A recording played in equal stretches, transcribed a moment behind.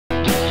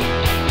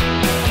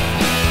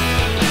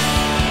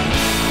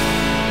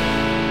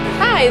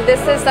Hi,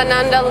 this is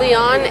Ananda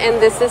Leon, and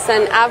this is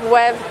an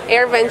AVweb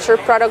AirVenture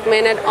Product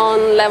Minute on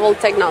Levil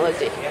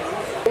Technology.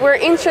 We're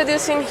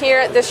introducing here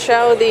at the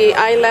show the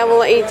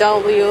iLevil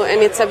AW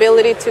and its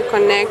ability to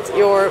connect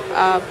your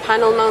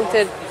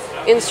panel-mounted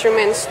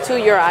instruments to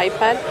your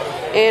iPad.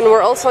 And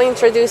we're also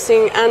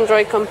introducing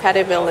Android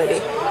compatibility,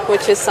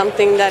 which is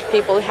something that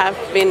people have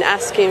been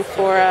asking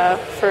for a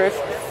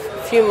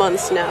few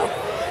months now.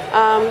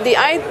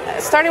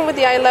 Starting with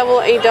the iLevil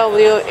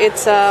AW,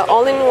 it's an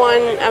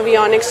all-in-one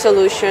Avionics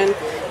solution.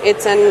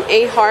 It's an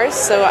AHRS,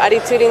 so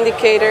attitude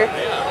indicator.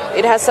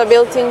 It has a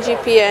built-in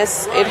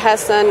GPS. It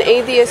has an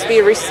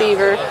ADSB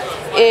receiver.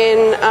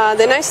 And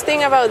the nice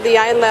thing about the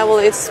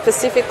iLevil, it's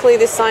specifically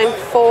designed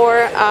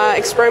for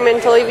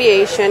experimental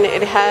aviation.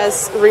 It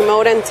has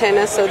remote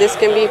antennas, so this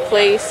can be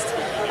placed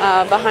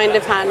behind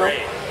the panel.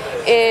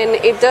 And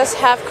it does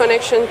have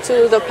connection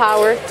to the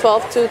power,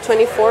 12 to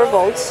 24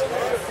 volts.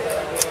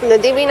 The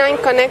DB9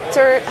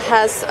 connector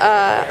has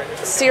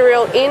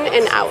serial in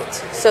and out.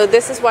 So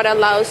this is what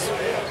allows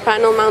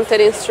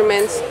panel-mounted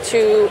instruments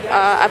to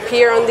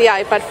appear on the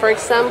iPad. For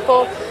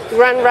example,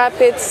 Grand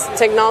Rapids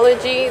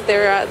Technology,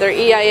 their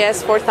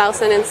EIS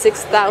 4000 and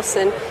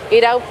 6000,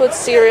 it outputs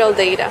serial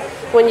data.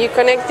 When you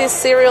connect this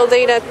serial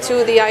data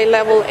to the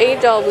iLevil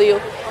AW,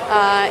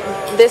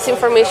 this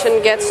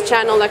information gets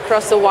channeled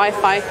across the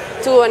Wi-Fi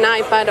to an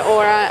iPad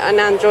or an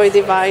Android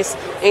device,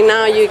 and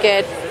now you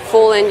get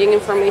full engine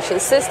information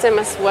system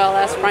as well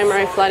as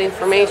primary flight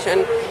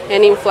information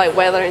and in-flight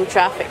weather and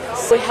traffic.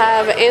 So we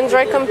have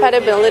Android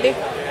compatibility.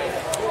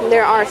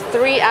 There are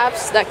 3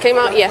 apps that came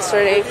out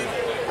yesterday: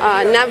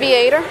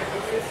 Navigator,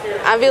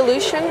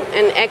 Evolution,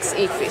 and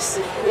Xefis.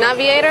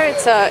 Navigator,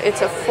 it's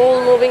a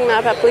full moving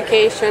map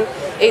application.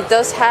 It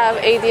does have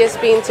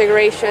ADSB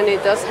integration.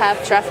 It does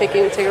have traffic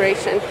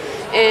integration.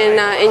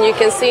 And you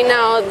can see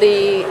now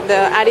the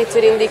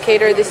attitude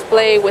indicator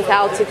display with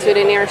altitude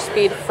and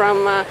airspeed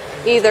from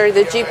either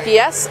the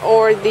GPS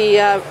or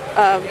the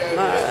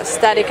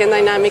static and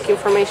dynamic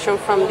information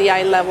from the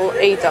iLevil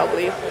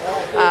AW.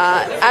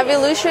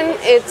 Evolution,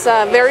 it's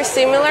very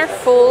similar,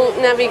 full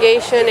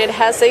navigation. It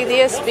has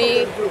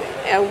ADSB,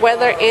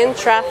 weather and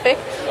traffic,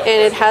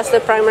 and it has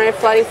the primary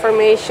flight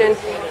information.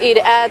 It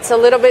adds a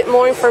little bit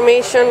more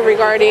information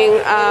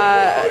regarding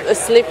a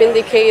sleep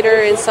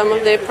indicator and some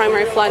of the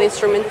primary flight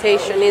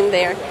instrumentation in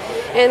there.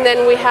 And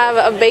then we have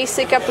a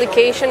basic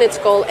application. It's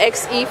called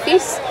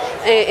Xefis.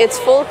 It's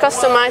full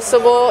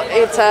customizable.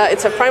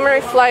 It's a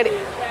primary flight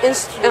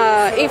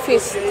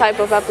EFIS type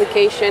of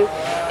application,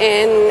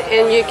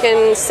 and you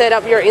can set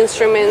up your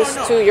instruments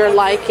to your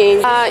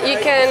liking. You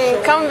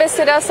can come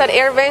visit us at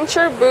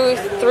AirVenture booth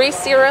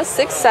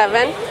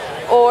 3067,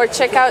 or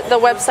check out the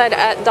website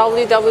at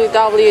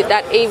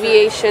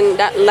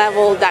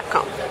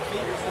www.aviation.level.com.